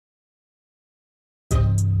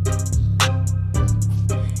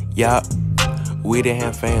Yup, we the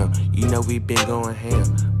ham fam. You know we been going ham.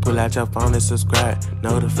 Pull out your phone and subscribe.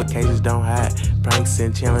 Notifications don't hide. Pranks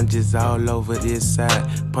and challenges all over this side.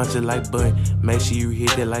 Punch it like button. Make sure you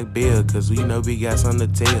hit it like bell. Cause we know we got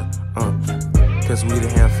something to tell. Cause we the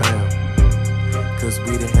ham fam. Cause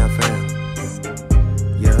we the ham fam.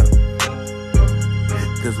 Yeah.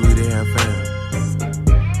 Cause we the ham fam.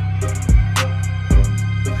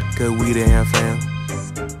 Cause we the ham fam.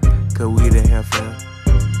 Cause we the ham fam.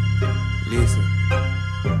 Listen.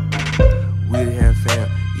 We the ham fam.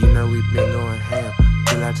 You know we been going ham.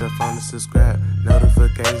 Pull out your phone and subscribe.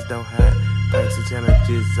 Notifications don't hide. Thanks to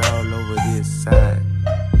challenges all over this side.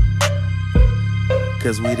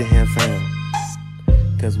 Cause we the ham fam.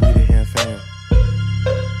 Cause we the ham fam.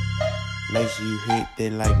 Make sure you hit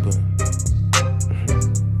that like button.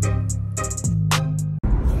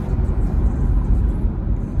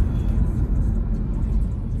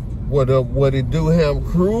 What up, what it do, ham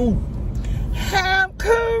crew? Ham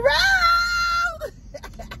crew!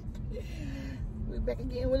 We're back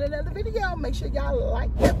again with another video. Make sure y'all like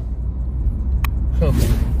it.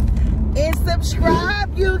 And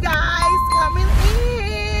subscribe, you guys, coming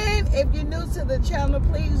in. If you're new to the channel,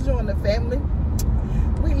 please join the family.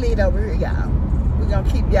 We lit over here, y'all. We're gonna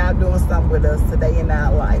keep y'all doing something with us today in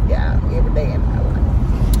our life, y'all. Every day in our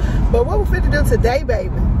life. But what we're finna do today,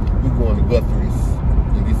 baby? We're going to Guthrie'S.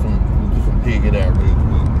 We'll do some pigging out real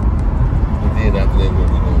quick. And then after that, what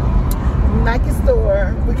we doing? Nike store.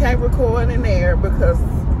 We can't record in there because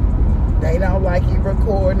they don't like you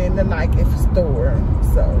recording in the Nike store.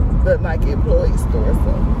 So, the Nike employee store.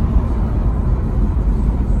 So,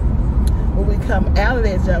 when we come out of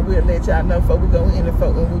that jump, we'll let y'all know before we go in and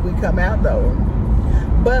when we come out though.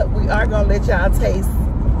 But we are gonna let y'all taste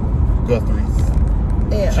Guthrie'S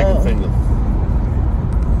and chicken fingers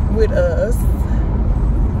with us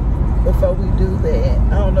before we do that.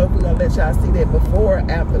 I don't know if we're gonna let y'all see that before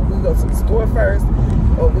or after. We go to the store first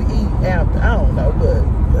or we eat after. I don't know, but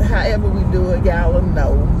however we do it, y'all will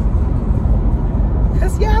know.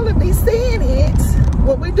 Cause y'all will be seeing it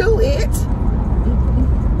when we do it.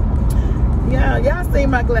 Yeah, y'all seen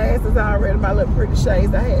my glasses already, my little pretty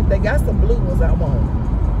shades I had. They got some blue ones I want.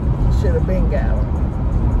 Should have been got them.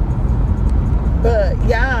 But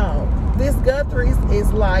y'all, this Guthrie'S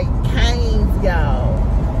is like Cane's, y'all.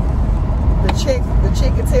 The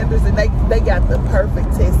chicken tenders, and they got the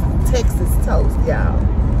perfect Texas toast, y'all.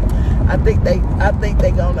 I think they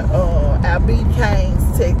gonna our beef Cane's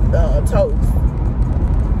toast.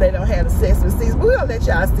 They don't have the sesame seeds. We're gonna let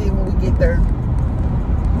y'all see when we get there.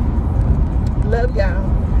 Love y'all.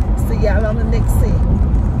 See y'all on the next scene.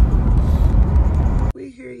 We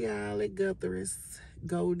here, y'all, at Guthrie'S.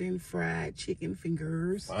 Golden fried chicken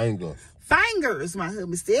fingers. Fingers, my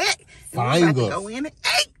hubby said. And we're about to go in and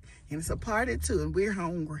eat. And it's a party too, and we're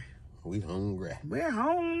hungry. We hungry. We're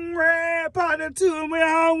hungry. Party too, and we're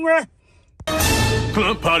hungry.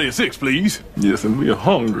 Club party of 6, please. Yes, and we're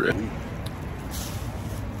hungry.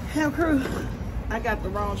 Ham crew, I got the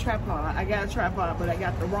wrong tripod. I got a tripod, but I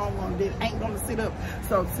got the wrong one that ain't gonna sit up.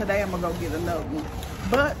 So today I'm gonna go get another one.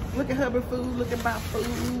 But look at hubby food, look at my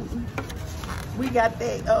food. We got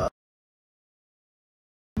that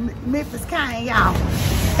Memphis Cane, y'all.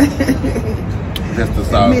 That's the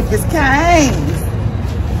sauce. Memphis Cane's.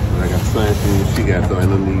 I got the same thing she got, so I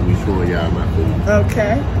don't need me showing y'all my food.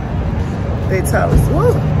 Okay. They toast.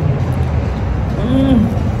 Woo.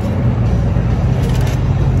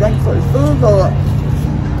 Thank you for the food, Lord.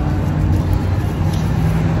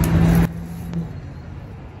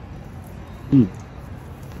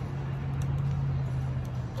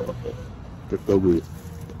 That's so good.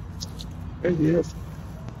 It is.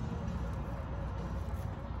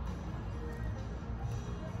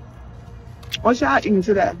 What y'all eating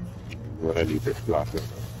today? Well, I need this block.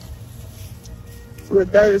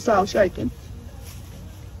 With dirty salt shaking.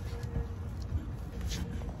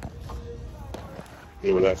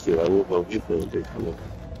 Yeah, when I said I will go get them, they come up.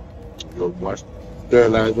 Go wash,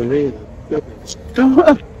 sterilize them in.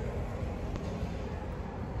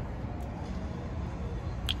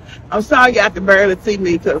 I'm sorry y'all can barely see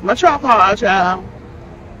me because my tripod, y'all.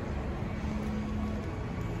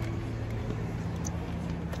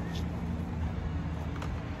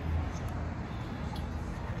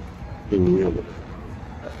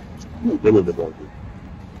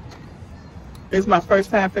 It's my first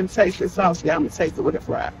time finna taste this sauce. Y'all, I'm gonna taste it with it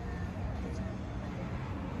fried.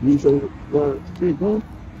 You say what?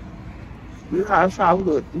 You how it's all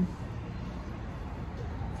good.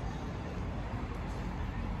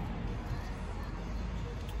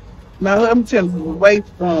 Now I'm telling you, way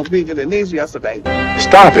bigger than this yesterday.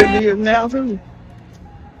 Stop it. It is now too.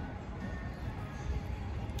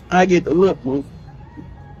 I get the look one.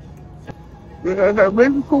 Because I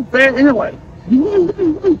really cook that anyway.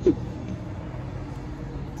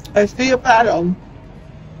 I still pot on.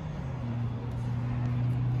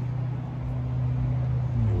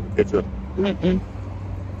 It's a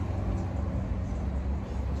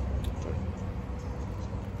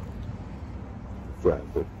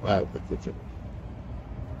fried kitchen.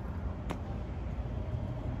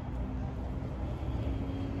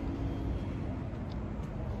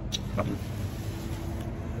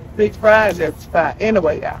 Big fries at the spot.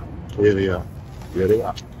 Anyway, y'all. Yeah, they are. Yeah, they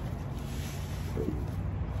are.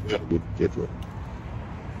 Yeah, good kitchen.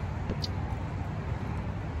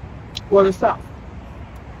 What is up?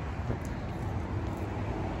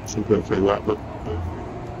 Sometimes say right, but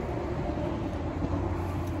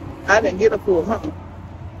I didn't get a full, huh?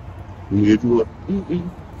 you get to it.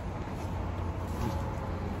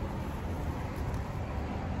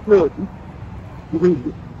 Look.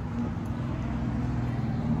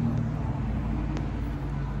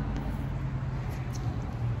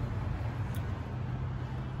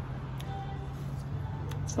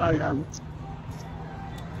 Sorry,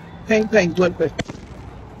 pink, look good.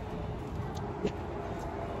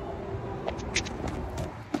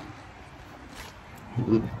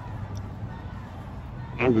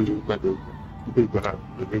 I'm just like the drink behind.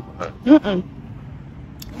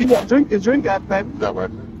 You got drink out, baby. Is that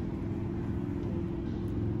right?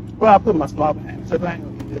 Well, I put my small behind, so I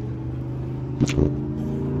ain't gonna get it.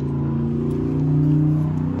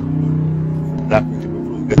 That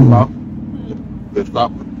good stop. Good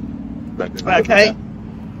stop. Okay.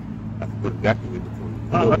 I put that in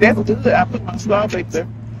the That's good. I put my small back there.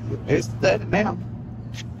 It's study now.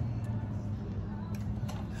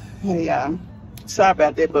 Hey, sorry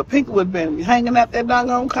about that, but Pink would have been hanging out that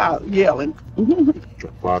doggone car yelling.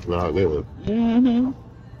 Barking out there.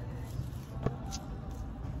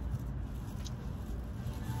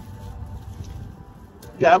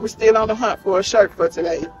 Yeah, we're still on the hunt for a shirt for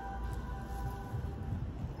today.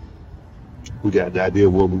 We got the idea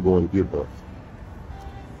of what we're going to get us.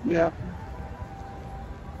 Yeah.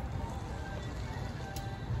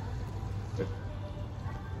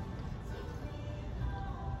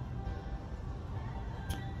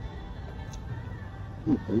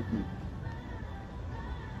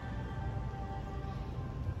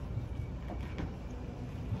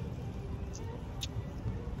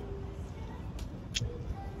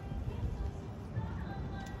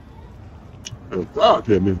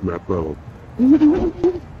 God, I miss my phone.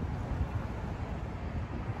 I'm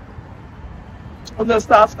gonna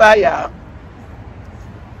stop by y'all.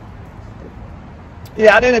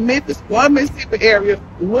 Yeah, I didn't admit this one Mississippi area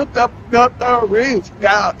looked up Guthrie'S Ridge.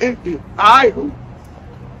 Y'all, it's idle.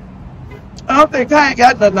 I don't think I ain't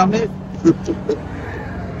got nothing on this.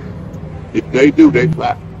 If they do, they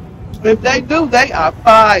fly. If they do, they are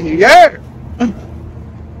fire.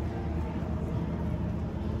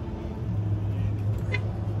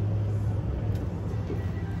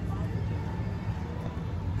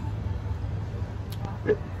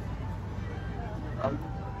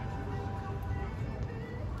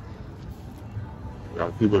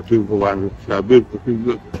 Y'all see my two for one. I've been for two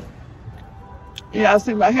good. Yeah, I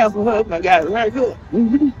see my handsome husband got it very good.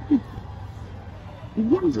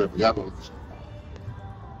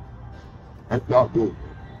 That's not good.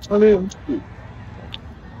 I mean,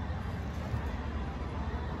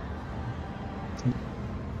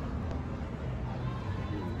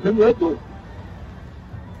 it's very good.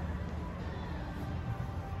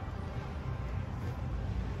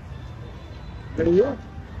 There you go.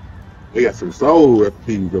 They got some soul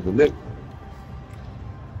recipes up in there.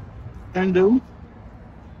 And do.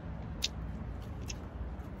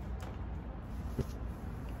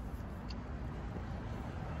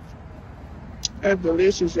 That's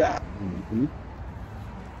delicious, y'all.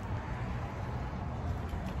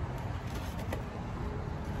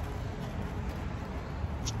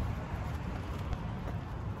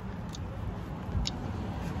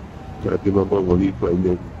 I give my mom when he played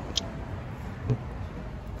them.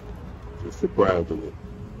 Just surprisingly.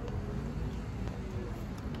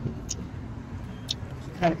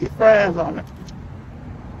 Gotta get fries on it.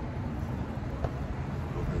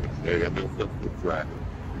 They got no stuff to try.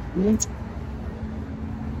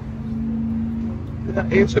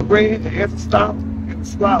 Extra bread, extra stock, extra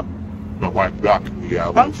slop. My wife blocked me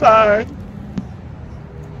out. I'm sorry.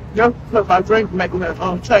 Just put my drink making it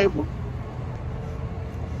on the table.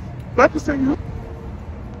 Glad to see you.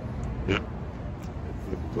 Yeah.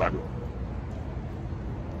 It's like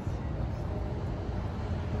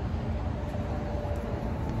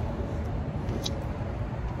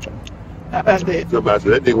How about that? somebody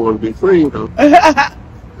said that nigga want to be free, though.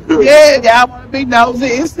 Yeah, y'all want to be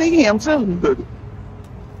nosy and see him too.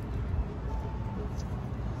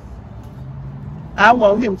 I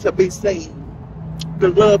want him to be seen. The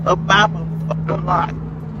love of my motherfucking life.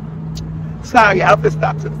 Sorry, y'all, just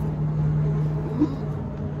stop this.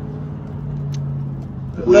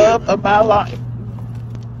 The love of my life.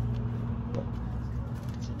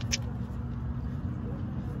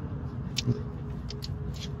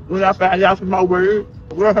 When I find out some more words,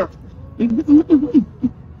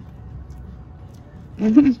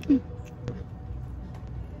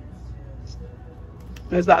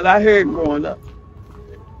 that's all I heard growing up.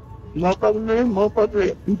 Motherfucker this, motherfucker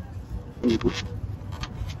that.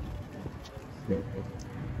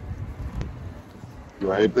 I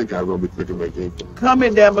didn't think I was gonna be cooking my game.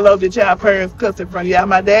 Comment down below that y'all parents cuss in front of y'all.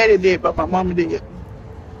 My daddy did, but my mama did.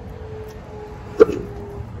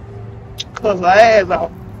 Cuss her ass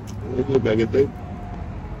off. Back in day,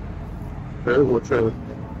 parents were trying to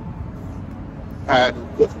hide.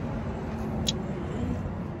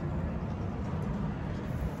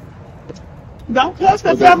 Don't cuss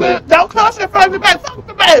in front of me. Don't cuss in front of me. Fuck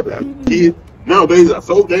the baby. Kids nowadays are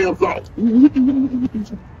so damn soft.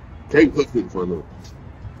 Can't cuss in front of them.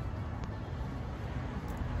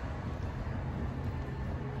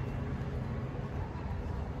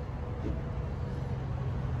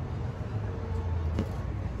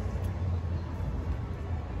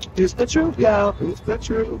 It's the truth, y'all. It's the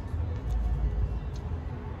truth.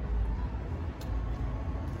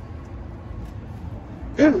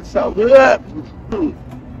 It is so good.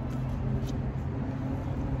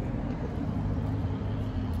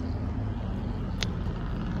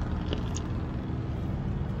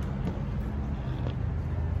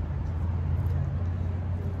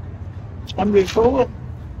 I'm being full.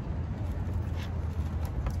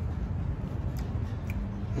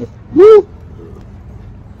 Woo!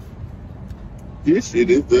 This shit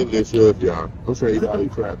is delicious, y'all. I'm sure y'all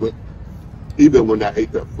ain't tried, but even when I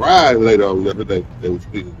ate the fries later on the other day, they was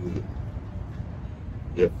feeling good.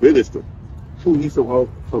 Yeah, finished them. Who eats some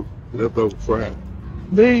leftover fries?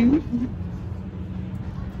 Dude.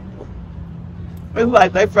 It's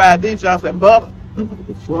like they fried these y'all in butter.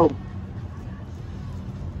 It's slow.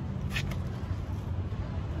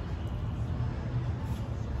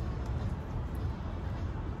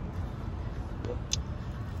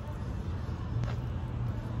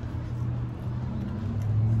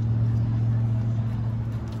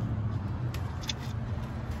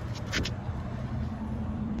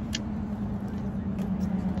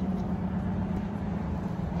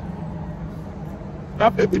 I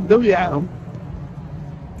bet we do, y'all.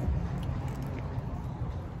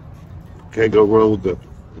 Can't go wrong with the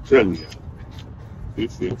telling you.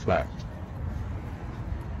 This is fire.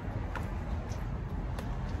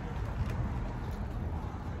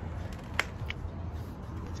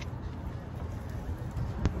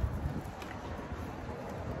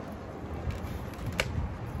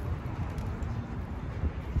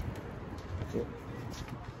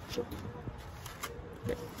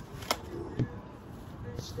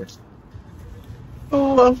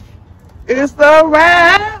 Oh, it's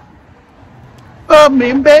alright for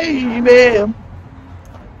me, baby.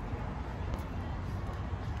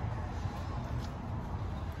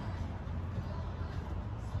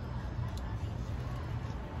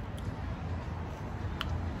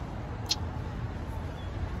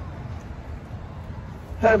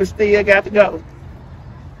 Hubby still got to go.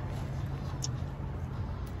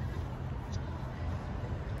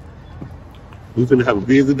 We finna have a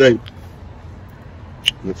busy day.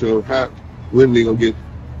 So how when they gonna get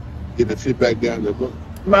the shit back down there?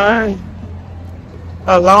 Mine.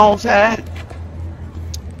 A long time.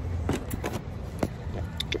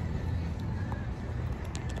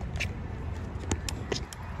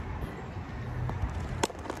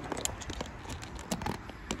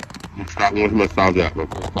 I'm stop wanting my sound out.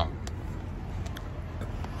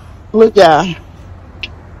 Look, y'all.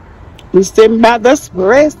 We sitting by the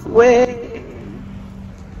expressway.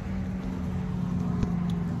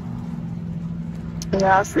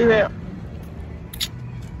 Y'all see that?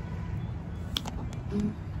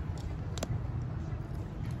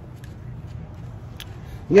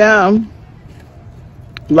 Yeah.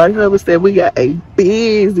 Like Hubby said, we got a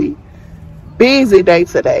busy day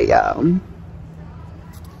today, y'all.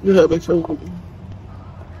 Hubby food.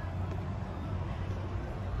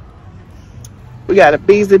 We got a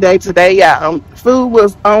busy day today, y'all. Food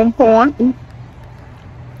was on point.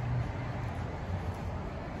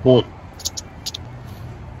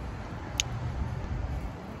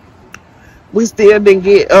 We still didn't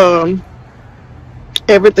get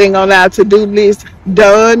everything on our to-do list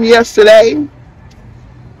done yesterday.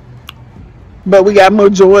 But we got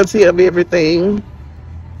majority of everything.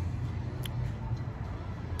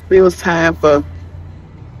 It was time for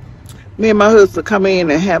me and my husband to come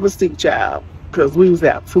in and have a sick child because we was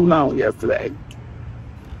out too long yesterday.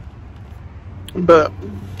 But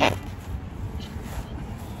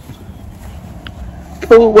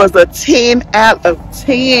food was a 10 out of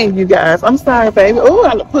 10, you guys. I'm sorry, baby. Oh,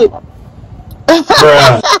 I put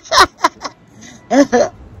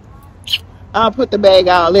I'll put the bag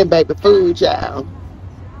all in, baby. Food, child.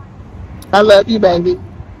 I love you, baby.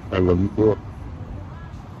 I love you too.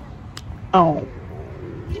 Oh.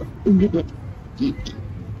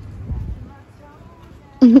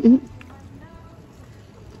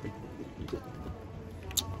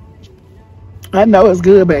 I know it's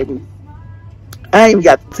good, baby. I ain't even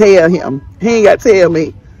got to tell him. He ain't got to tell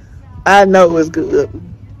me. I know it's good.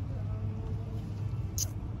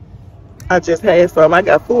 I just had some. I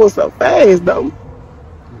got full so fast, though.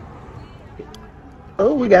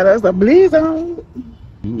 Oh, we got us a blizzard on.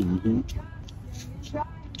 Mm-hmm.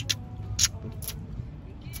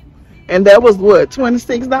 And that was what,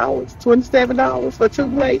 $26, $27 for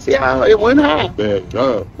 2 plates, y'all. It went high. Bad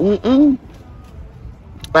job.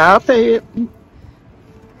 I'll pay it.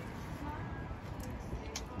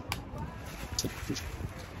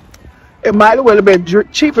 It might have well have been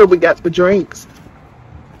cheaper if we got the drinks.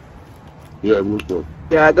 Yeah, it was good.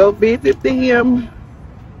 Yeah, I go visit them.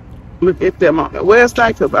 Look at them on the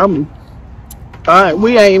website because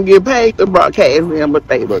we ain't even get paid to broadcast them, but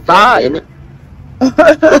they fired.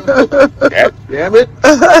 Damn it.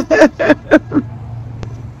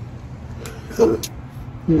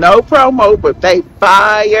 No promo, but they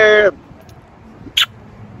fired.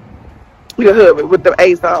 You heard me with the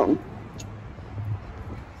ace on.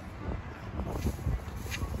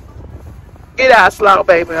 Get out slow,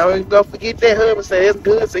 baby. I ain't gonna forget that husband said it's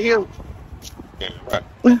good to him. Yeah, right.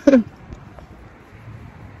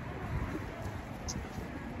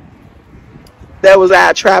 That was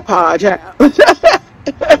our tripod, child.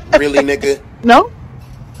 Really, nigga? No?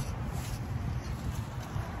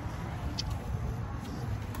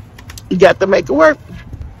 You got to make it work.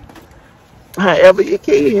 However you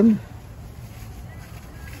can.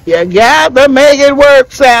 You got to make it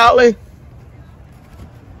work, Sally.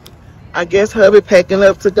 I guess hubby packing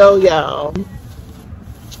up to go, y'all.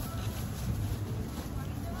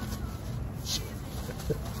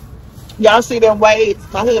 Y'all see them waves?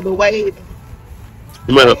 My hubby waving.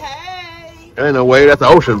 Hey. Ain't no way. That's the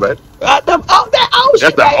ocean, baby. That ocean,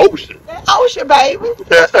 That's the baby. ocean. That ocean, baby.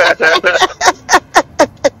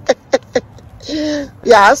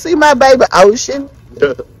 Y'all see my baby Ocean?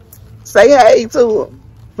 Say hey to him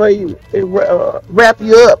for you. Wrap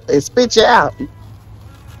you up and spit you out.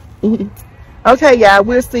 Okay, y'all.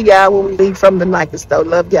 We'll see y'all when we leave from the Nike store.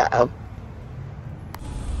 Love y'all.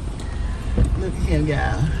 Look at him,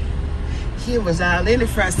 y'all. He was all in the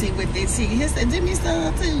front seat with this seat. He said, "Give me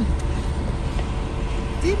some too.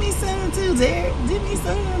 Give me some too, Derek. Give me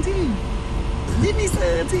some too. Give me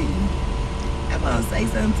some too." I'm gonna say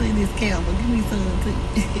something to this camera. Give me some too.